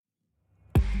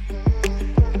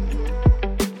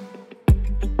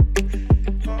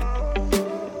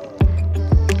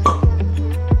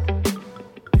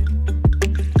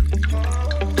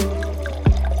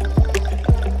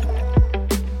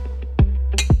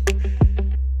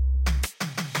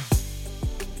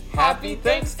Happy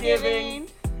Thanksgiving!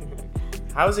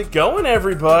 How's it going,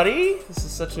 everybody? This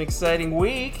is such an exciting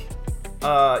week.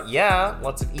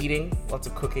 Lots of eating, lots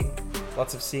of cooking,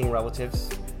 lots of seeing relatives.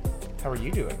 How are you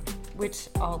doing? Which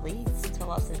all leads to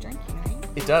lots of drinking, right?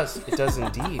 It does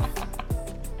indeed.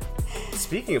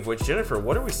 Speaking of which, Jennifer,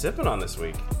 what are we sipping on this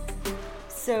week?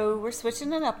 So we're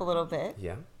switching it up a little bit.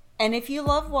 Yeah. And if you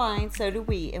love wine, so do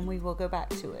we, and we will go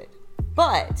back to it.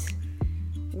 But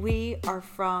we are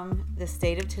from the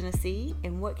state of Tennessee,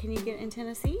 and what can you get in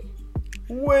Tennessee?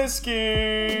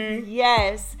 Whiskey!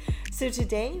 Yes. So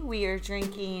today we are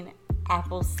drinking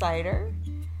apple cider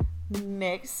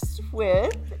mixed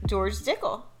with George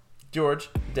Dickel. George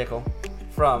Dickel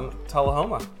from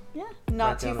Tullahoma. Yeah,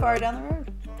 not Right too down far the down the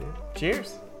road. Yeah.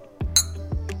 Cheers.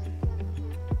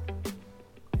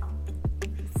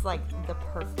 It's like the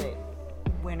perfect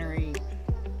wintry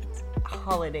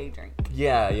holiday drink.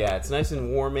 Yeah, it's nice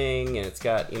and warming, and it's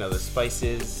got, the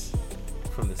spices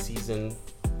from the season.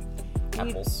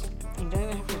 Apples. You don't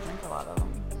even have to drink a lot of them.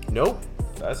 Nope,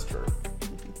 that's true.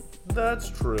 That's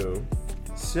true.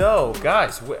 So,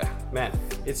 guys, man,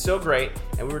 it's so great,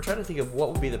 and we were trying to think of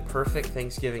what would be the perfect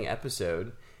Thanksgiving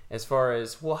episode as far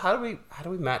as, well, how do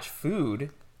we match food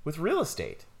with real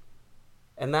estate?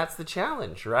 And that's the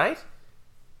challenge, right?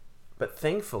 But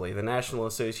thankfully, the National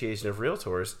Association of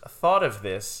Realtors thought of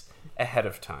this ahead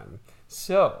of time.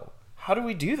 So, how do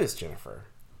we do this, Jennifer?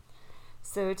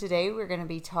 So today we're going to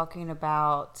be talking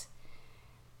about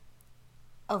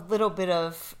a little bit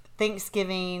of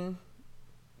Thanksgiving,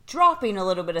 dropping a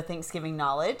little bit of Thanksgiving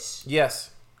knowledge.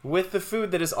 Yes, with the food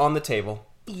that is on the table.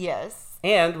 Yes.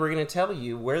 And we're going to tell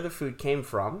you where the food came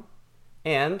from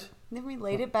and Then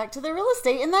relate it back to the real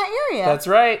estate in that area. That's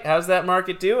right. How's that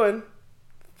market doing?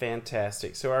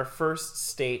 Fantastic. So our first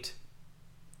state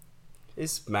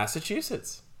is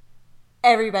Massachusetts.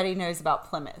 Everybody knows about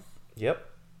Plymouth. Yep.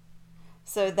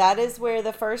 So that is where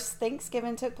the first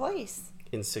Thanksgiving took place.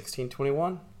 In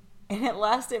 1621. And it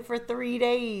lasted for 3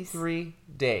 days. 3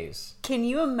 days. Can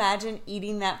you imagine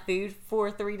eating that food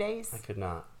for 3 days? I could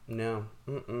not. No.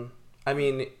 I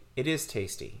mean, it is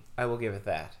tasty. I will give it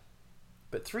that.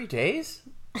 But 3 days?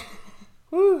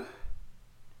 Woo.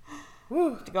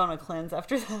 Woo. To go on a cleanse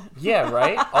after that. Yeah,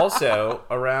 right? Also,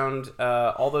 around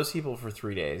all those people for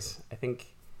 3 days, I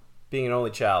think being an only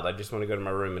child, I just want to go to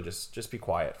my room and just be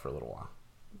quiet for a little while.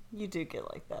 You do get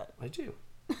like that. I do.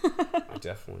 I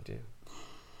definitely do.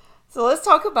 So let's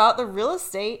talk about the real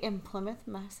estate in Plymouth,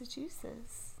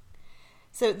 Massachusetts.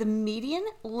 So the median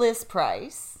list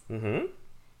price is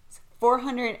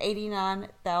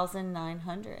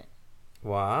 $489,900.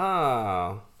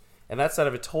 Wow. And that's out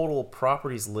of a total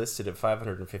properties listed of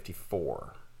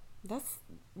 554. That's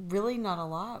really not a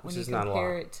lot when you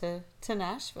compare it to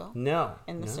Nashville. No.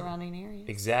 And the surrounding areas.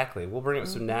 Exactly. We'll bring up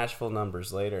some Nashville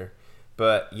numbers later.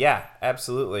 But yeah,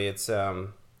 absolutely. It's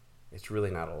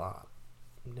really not a lot.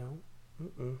 No.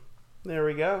 There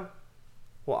we go.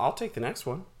 Well, I'll take the next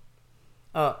one.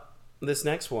 This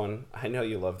next one, I know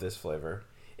you love this flavor.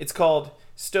 It's called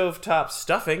Stovetop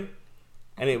Stuffing,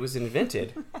 and it was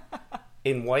invented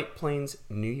in White Plains,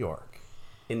 New York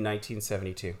in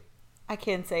 1972. I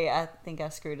can say I think I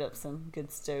screwed up some good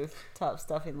stovetop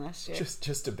stuffing last year.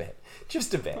 Just a bit.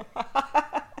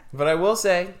 But I will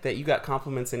say that you got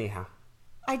compliments anyhow.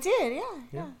 I did,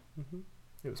 yeah. Mm-hmm.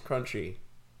 It was crunchy.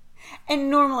 And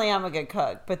normally I'm a good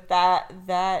cook, but that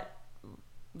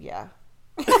yeah.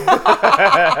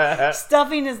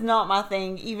 Stuffing is not my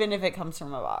thing, even if it comes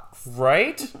from a box.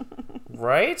 Right?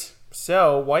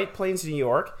 So, White Plains, New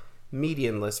York,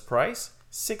 median list price,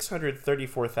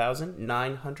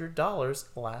 $634,900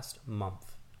 last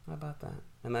month. How about that?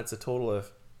 And that's a total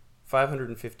of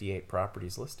 558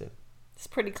 properties listed. It's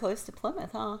pretty close to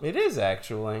Plymouth, huh? It is,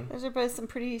 actually. Those are both some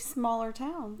pretty smaller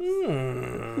towns.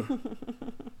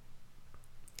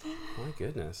 My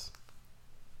goodness.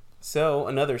 So,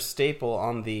 another staple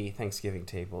on the Thanksgiving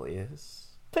table is...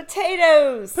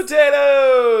 Potatoes! Like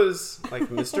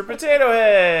Mr. Potato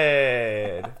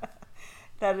Head!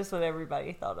 That is what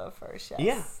everybody thought of first,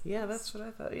 yes. Yeah, that's what I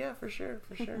thought. Yeah, for sure.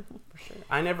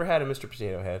 I never had a Mr.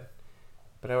 Potato Head,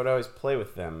 but I would always play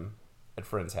with them at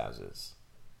friends' houses.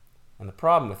 And the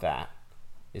problem with that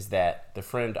is that the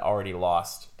friend already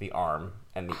lost the arm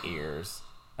and the ears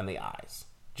and the eyes.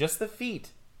 Just the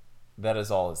feet. That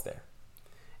is all is there.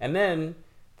 And then,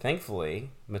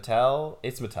 thankfully, Mattel.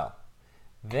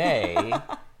 They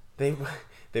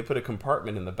put a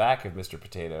compartment in the back of Mr.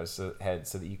 Potato's Head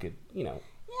so that you could, keep the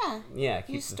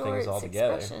things all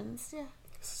together.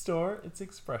 Store its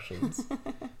expressions.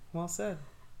 Well said.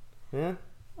 Yeah.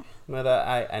 But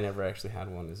I never actually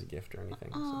had one as a gift or anything.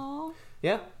 Oh. So.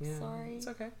 Yeah. Sorry. It's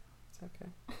okay. okay.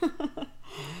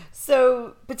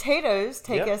 So potatoes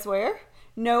take us where?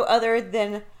 No other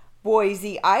than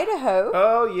Boise, Idaho.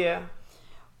 Oh, yeah.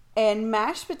 And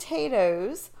mashed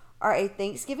potatoes are a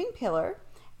Thanksgiving pillar,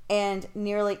 and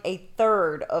nearly a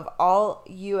third of all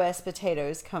U.S.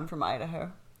 potatoes come from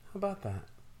Idaho. How about that?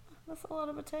 That's a lot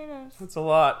of potatoes. That's a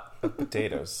lot of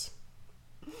potatoes.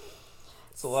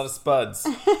 It's a lot of spuds.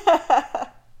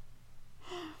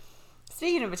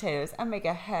 Speaking of potatoes, I make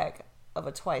a heck of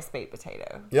a twice-baked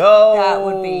potato. Yo! That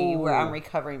would be where I'm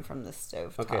recovering from the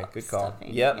stove. Okay, good call.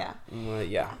 Stuffing. Yep. Yeah.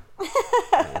 Yeah.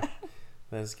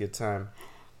 That's a good time.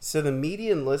 So the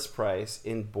median list price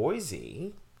in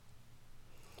Boise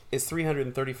is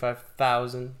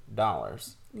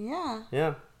 $335,000. Yeah.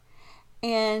 Yeah.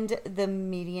 And the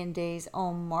median days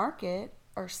on market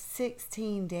are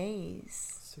 16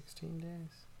 days. 16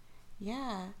 days.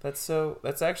 Yeah. That's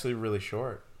actually really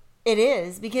short. It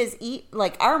is, because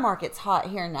our market's hot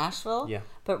here in Nashville. Yeah.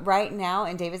 But right now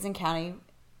in Davidson County,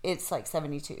 it's like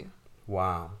 72.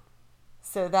 Wow.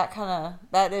 So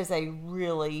that is a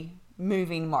really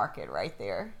moving market right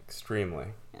there. Extremely.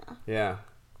 Yeah. Yeah.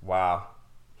 Wow.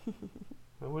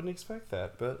 I wouldn't expect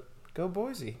that, but go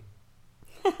Boise.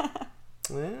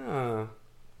 Yeah.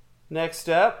 Next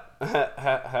up,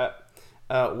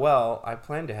 well, I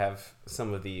plan to have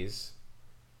some of these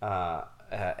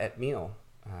at meal,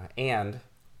 and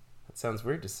that sounds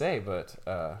weird to say, but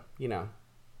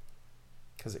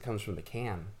because it comes from the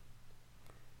can.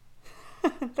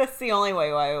 That's the only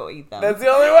way I will eat them. That's the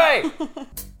only way.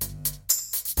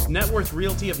 Net Worth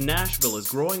Realty of Nashville is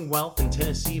growing wealth in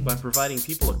Tennessee by providing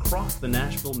people across the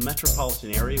Nashville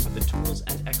metropolitan area with the tools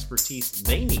and expertise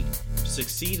they need to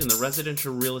succeed in the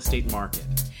residential real estate market.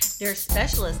 Their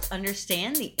specialists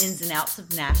understand the ins and outs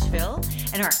of Nashville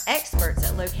and are experts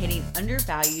at locating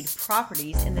undervalued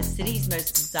properties in the city's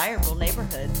most desirable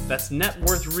neighborhoods. That's Net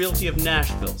Worth Realty of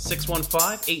Nashville,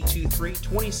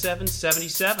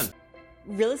 615-823-2777.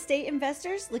 Real estate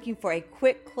investors looking for a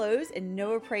quick close and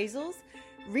no appraisals?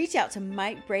 Reach out to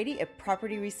Mike Brady at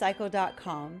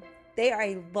PropertyRecycle.com. They are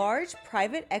a large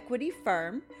private equity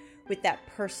firm with that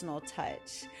personal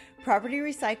touch. Property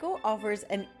Recycle offers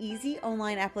an easy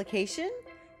online application,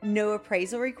 no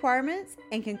appraisal requirements,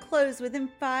 and can close within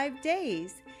 5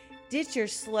 days. Ditch your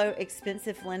slow,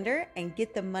 expensive lender and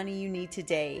get the money you need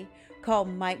today. Call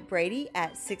Mike Brady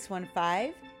at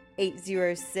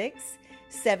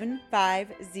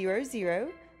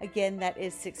 615-806-7500. Again, that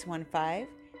is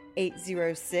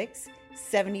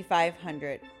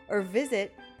 615-806-7500, or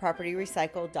visit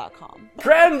propertyrecycle.com.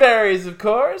 Cranberries, of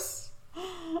course.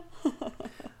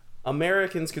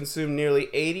 Americans consume nearly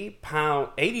 80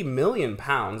 million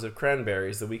pounds of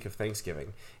cranberries the week of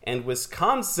Thanksgiving, and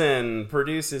Wisconsin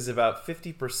produces about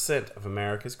 50% of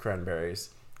America's cranberries.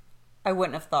 I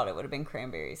wouldn't have thought it would have been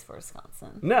cranberries for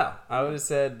Wisconsin. No, I would have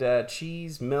said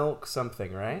cheese, milk,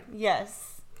 something, right?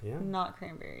 Yes. Yeah. Not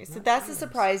cranberries. So that's a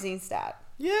surprising stat.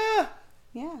 Yeah.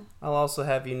 Yeah. I'll also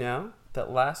have you know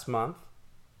that last month,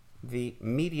 the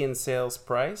median sales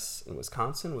price in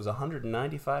Wisconsin was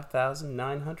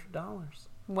 $195,900.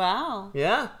 Wow.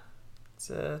 Yeah,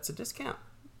 it's a discount.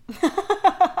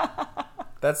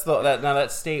 That's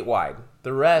statewide.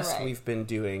 The rest Right. we've been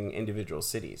doing individual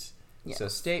cities. Yes. So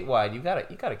statewide, you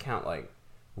gotta count like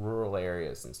rural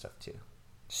areas and stuff too.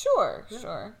 Sure.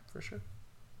 For sure.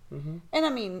 And I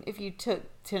mean, if you took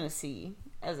Tennessee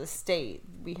as a state,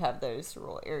 we have those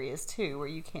rural areas too where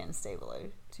you can stay below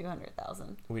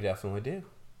 200,000. We definitely do.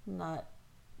 Not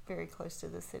very close to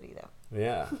the city though.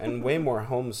 Yeah, and way more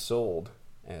homes sold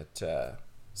at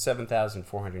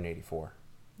 7,484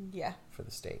 Yeah. for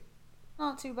the state.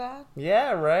 Not too bad.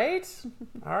 Yeah, right?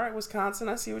 All right, Wisconsin,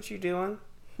 I see what you're doing.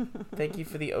 Thank you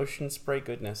for the ocean spray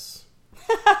goodness.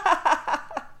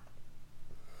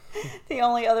 The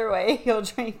only other way he'll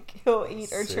eat or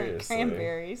drink Seriously.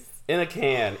 cranberries. In a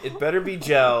can. It better be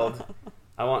gelled.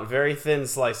 I want very thin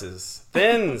slices.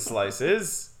 Thin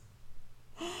slices.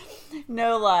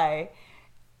 No lie.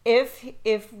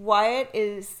 If Wyatt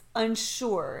is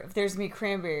unsure if there's gonna be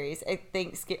cranberries at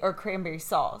Thanksgiving or cranberry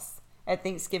sauce at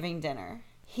Thanksgiving dinner,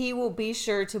 he will be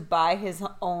sure to buy his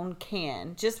own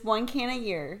can, just one can a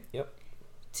year, Yep.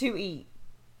 to eat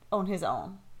on his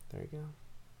own. There you go.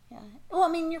 Yeah. Well, I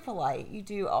mean, you're polite. You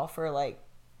do offer like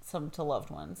some to loved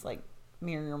ones, like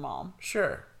me or your mom,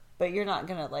 Sure. but you're not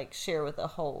gonna like share with a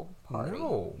whole party.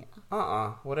 No.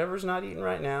 Yeah. Whatever's not eaten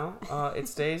right now, it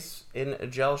stays in a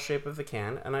gel shape of the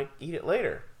can, and I eat it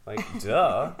later. Like,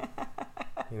 duh.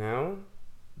 You know?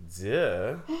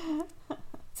 Duh.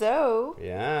 So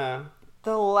Yeah.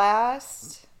 the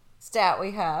last stat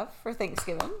we have for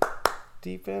Thanksgiving.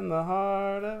 Deep in the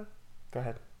heart of... Go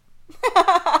ahead.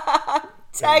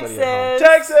 Everybody at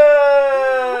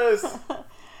home. Texas!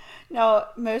 Now,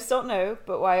 most don't know,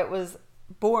 but Wyatt was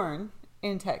born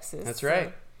in Texas. That's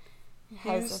right. He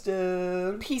has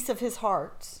Houston. a piece of his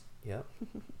heart. Yep.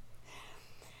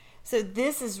 So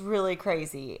this is really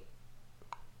crazy.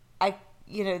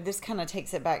 This kind of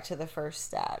takes it back to the first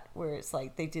stat where it's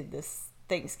like they did this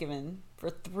Thanksgiving for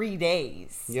 3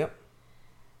 days. Yep.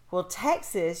 Well,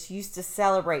 Texas used to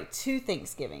celebrate 2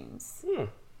 Thanksgivings.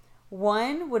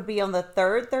 One would be on the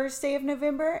 3rd Thursday of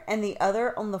November and the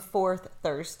other on the 4th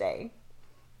Thursday.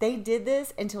 They did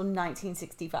this until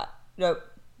 1965. Nope,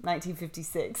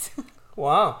 1956.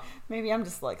 Wow. Maybe I'm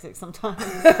dyslexic sometimes.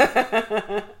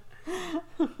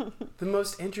 The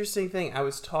most interesting thing, I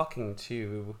was talking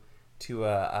to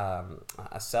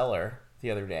a seller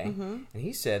the other day, and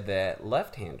he said that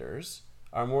left-handers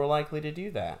are more likely to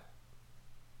do that.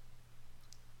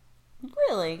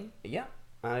 Really? Yeah.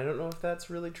 I don't know if that's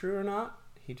really true or not.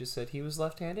 He just said he was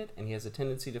left-handed, and he has a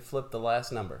tendency to flip the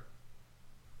last number.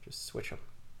 Just switch them.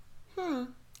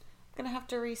 I'm going to have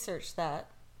to research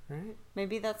that. Right?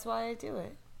 Maybe that's why I do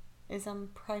it, is I'm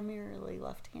primarily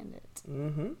left-handed.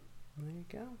 Mm-hmm. There you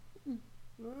go.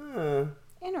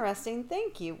 Interesting.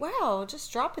 Thank you. Wow,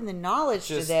 just dropping the knowledge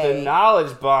Just today. the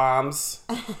knowledge bombs.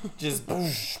 Just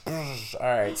boosh, boosh. All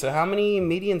right, so how many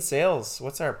median sales?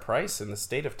 What's our price in the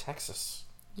state of Texas?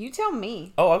 You tell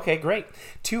me. Oh, okay, great.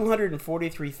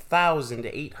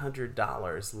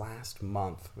 $243,800 last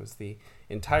month was the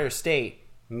entire state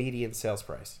median sales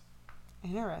price.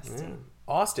 Interesting. Yeah.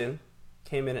 Austin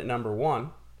came in at number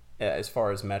 1 as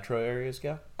far as metro areas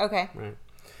go. Okay. Right.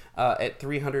 At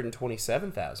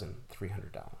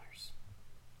 $327,300.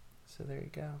 So there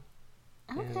you go.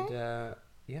 Okay. And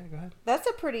yeah, go ahead. That's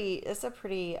a pretty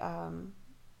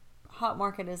hot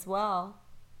market as well.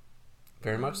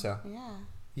 Very much so. Yeah.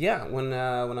 Yeah, when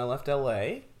I left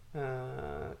LA,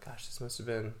 this must have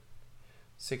been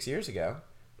 6 years ago,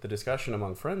 the discussion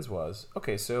among friends was,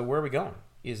 okay, so where are we going?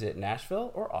 Is it Nashville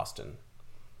or Austin?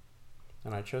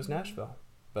 And I chose Nashville,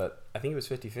 but I think it was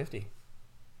 50-50.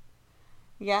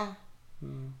 Yeah.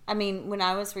 I mean, when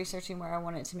I was researching where I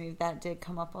wanted to move, that did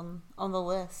come up on the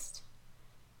list.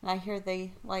 And I hear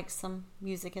they like some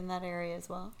music in that area as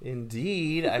well.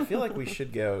 Indeed. I feel like we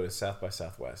should go to South by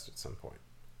Southwest at some point.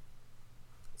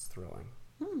 It's thrilling.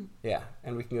 Yeah,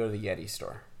 and we can go to the Yeti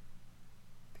store.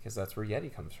 Because that's where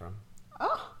Yeti comes from.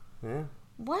 Oh. Yeah.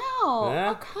 Wow. Yeah.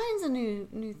 All kinds of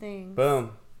new things.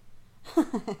 Boom.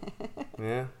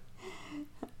 Yeah.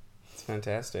 It's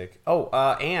fantastic. Oh,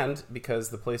 and because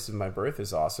the place of my birth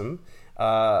is awesome,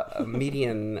 a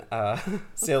median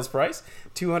sales price,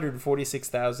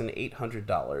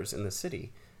 $246,800 in the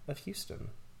city of Houston.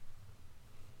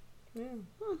 Yeah.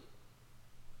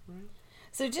 Right.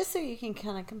 So just so you can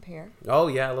kind of compare. Oh,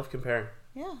 yeah, I love comparing.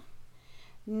 Yeah.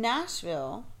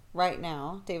 Nashville, right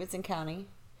now, Davidson County,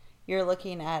 you're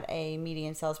looking at a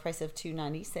median sales price of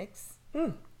 $296.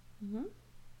 Mm-hmm.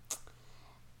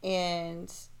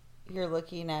 And you're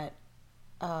looking at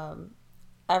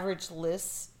average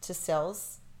list to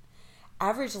sales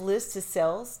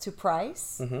to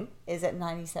price is at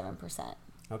 97%.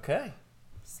 Okay.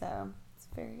 So it's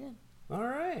very good. All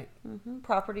right.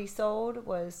 Property sold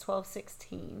was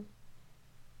 $1,216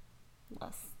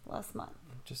 last month.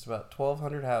 Just about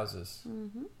 1,200 houses.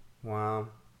 Wow.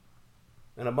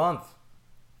 In a month.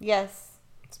 Yes.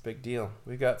 It's a big deal.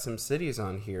 We've got some cities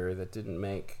on here that didn't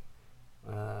make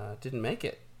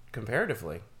it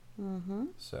comparatively.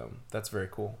 So that's very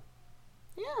cool.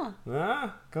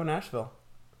 Yeah. Go Nashville.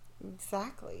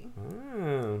 Exactly.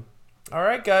 All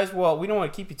right, guys. Well, we don't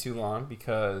want to keep you too long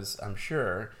because I'm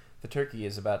sure the turkey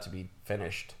is about to be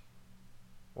finished,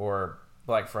 or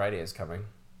Black Friday is coming.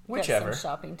 Whichever. Got some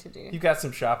shopping to do. You've got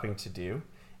some shopping to do,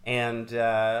 and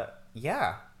yeah,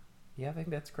 I think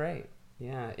that's great.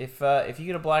 Yeah, if you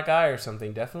get a black eye or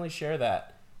something, definitely share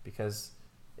that because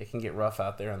it can get rough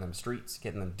out there on them streets,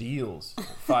 getting them deals at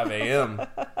 5 a.m.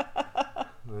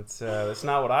 That's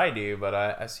not what I do, but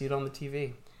I see it on the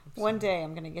TV. So. One day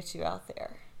I'm going to get you out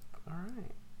there. All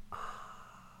right.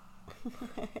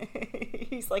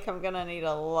 He's like, I'm going to need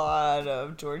a lot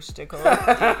of George Stickle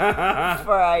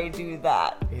before I do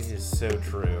that. It is so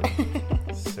true.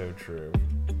 So true.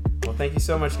 Well, thank you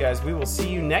so much, guys. We will see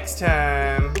you next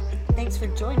time. Thanks for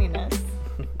joining us.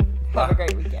 Have a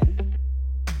great weekend.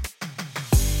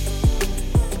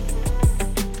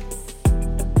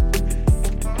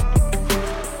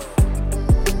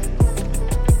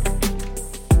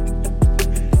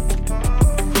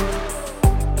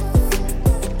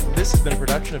 This has been a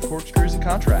production of Corkscrews and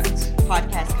Contracts.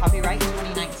 Podcast copyright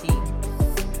 2019.